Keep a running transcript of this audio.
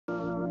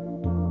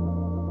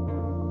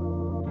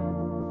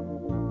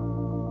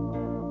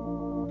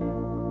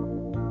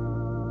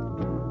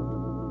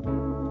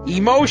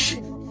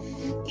Emotion.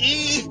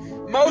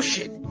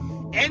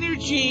 Emotion.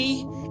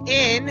 Energy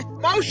in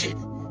motion.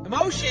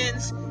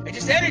 Emotions are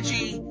just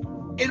energy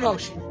in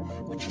motion.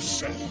 What you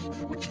say,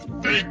 what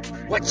you think,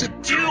 what you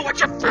do, what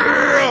you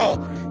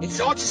feel. It's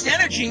all just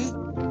energy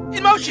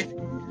in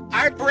motion.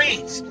 Our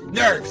brains,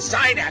 nerves,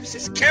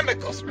 synapses,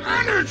 chemicals,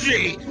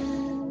 energy.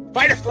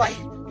 Fight or flight,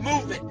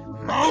 movement,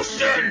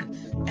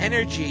 motion.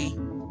 Energy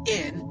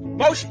in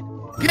motion.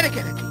 Kinetic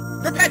energy,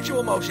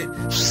 perpetual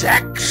motion,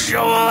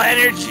 sexual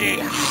energy.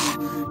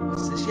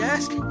 What's this, you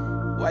ask?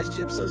 Why is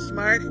Chip so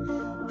smart?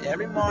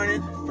 Every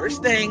morning,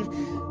 first thing,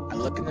 I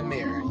look in the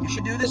mirror. You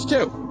should do this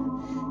too.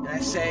 And I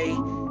say,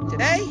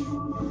 today,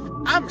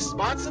 I'm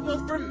responsible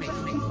for me.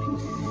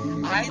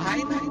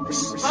 I'm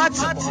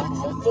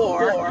responsible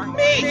for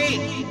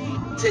me.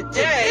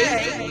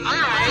 Today,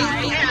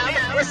 I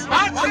am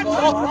responsible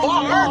for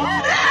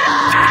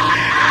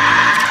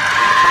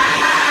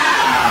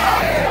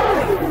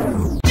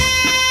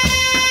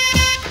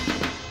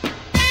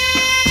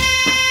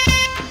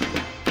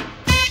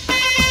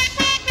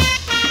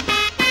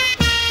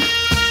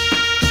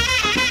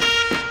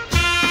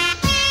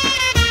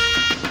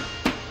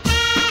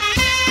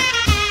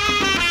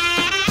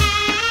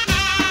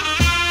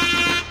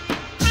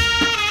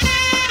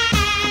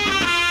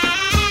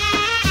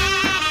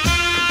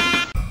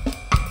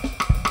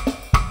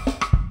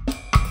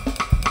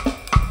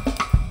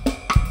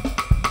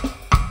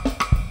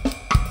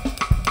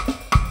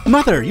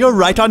Mother, you're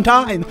right on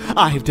time.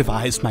 I've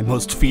devised my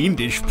most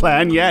fiendish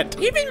plan yet.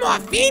 Even more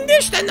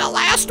fiendish than the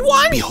last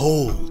one?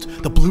 Behold,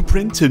 the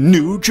blueprint to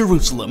New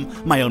Jerusalem,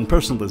 my own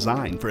personal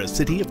design for a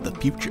city of the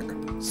future.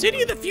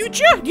 City of the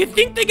future? Do you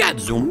think they got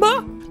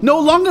Zumba? No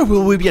longer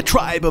will we be a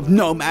tribe of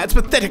nomads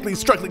pathetically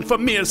struggling for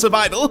mere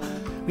survival.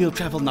 We'll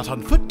travel not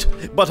on foot,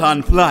 but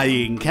on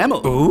flying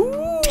camels.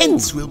 Ooh.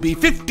 Tents will be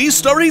 50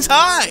 stories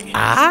high.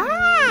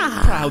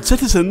 Ah! Proud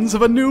citizens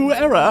of a new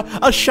era,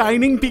 a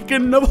shining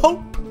beacon of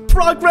hope,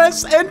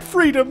 progress, and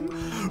freedom,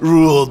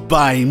 ruled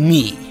by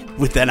me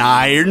with an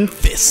iron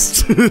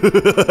fist.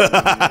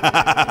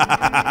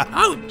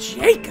 Oh,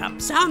 Jacob,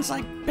 sounds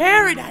like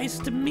paradise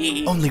to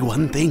me. Only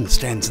one thing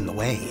stands in the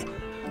way.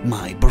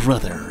 My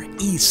brother,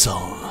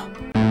 Esau.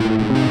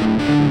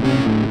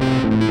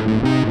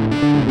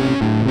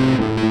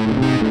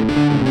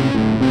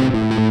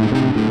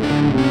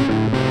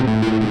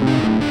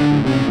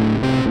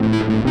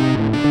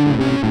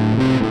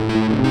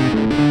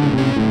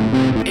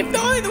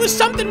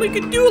 Something we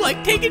could do,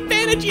 like take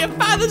advantage of your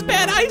father's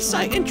bad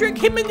eyesight and trick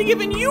him into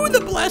giving you the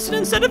blessing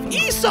instead of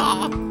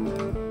Esau.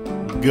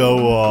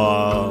 Go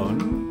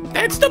on.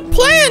 That's the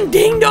plan,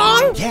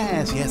 ding-dong!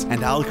 Yes,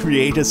 and I'll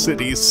create a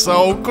city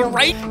so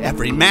great,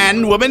 every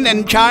man, woman,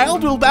 and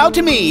child will bow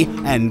to me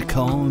and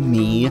call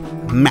me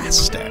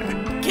master.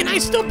 Can I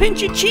still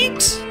pinch your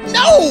cheeks?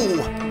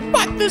 No!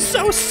 But they're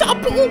so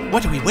supple!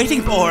 What are we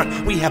waiting for?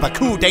 We have a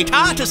coup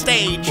d'etat to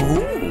stage!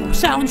 Ooh,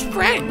 sounds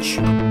French.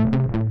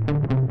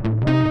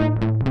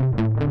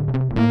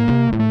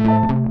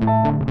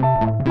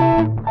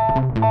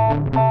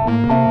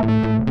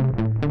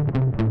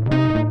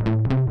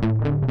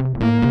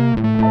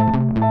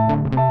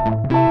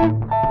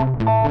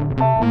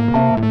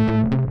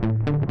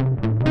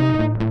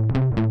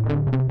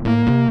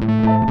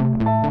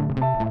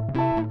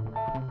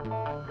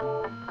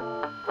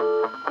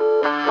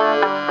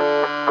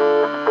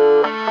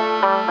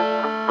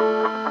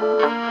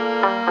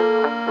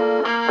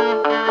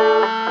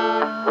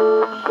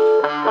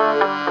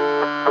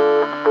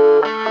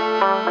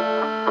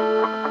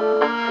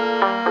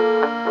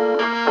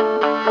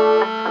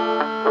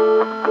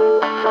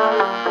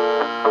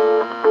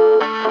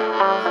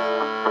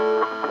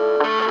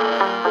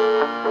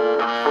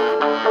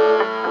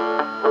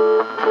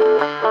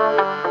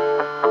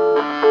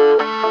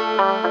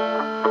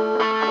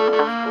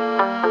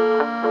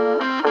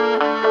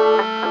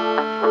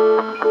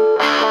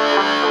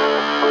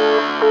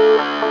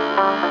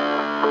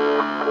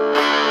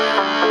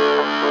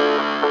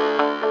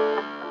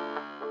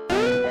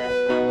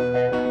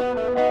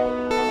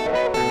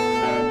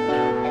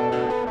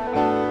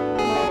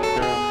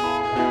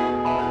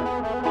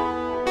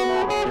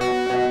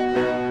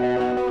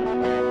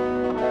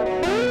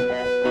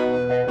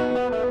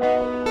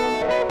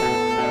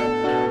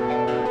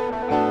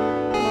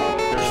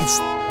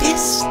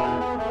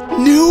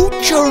 New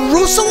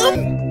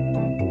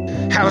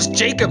Jerusalem? How's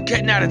Jacob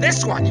getting out of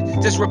this one?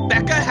 Does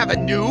Rebecca have a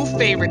new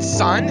favorite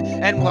son?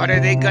 And what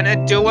are they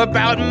gonna do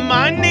about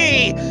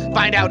money?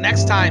 Find out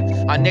next time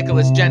on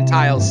Nicholas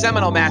Gentile's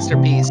seminal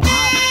masterpiece.